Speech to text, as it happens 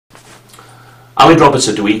Aled Roberts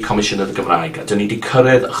ydw i, Comisiynydd y Gymraeg, a dyn ni wedi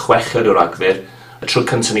cyrraedd y 6 o Rhagfyr, y tro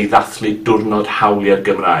cyntaf ni ddathlu Diwrnod Hawliau'r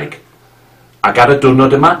Gymraeg. Ac ar y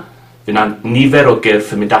diwrnod yma, fe na nifer o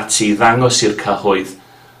gyrff yn mynd ati i ddangos i'r cyhoedd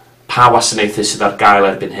pa wasanaethau sydd ar gael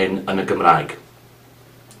erbyn hyn yn y Gymraeg.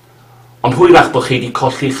 Ond hwyrach bod chi wedi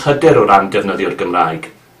colli chyder o ran defnyddio'r Gymraeg.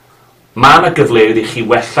 Mae yna gyfleoedd i chi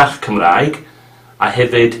wella'ch Cymraeg, a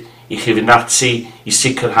hefyd i chi fynd ati i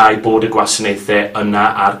sicrhau bod y gwasanaethau yna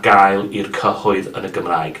ar gael i'r cyhoedd yn y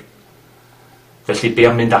Gymraeg. Felly be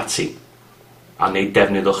am mynd ati a wneud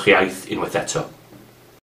defnydd o'ch iaith unwaith eto.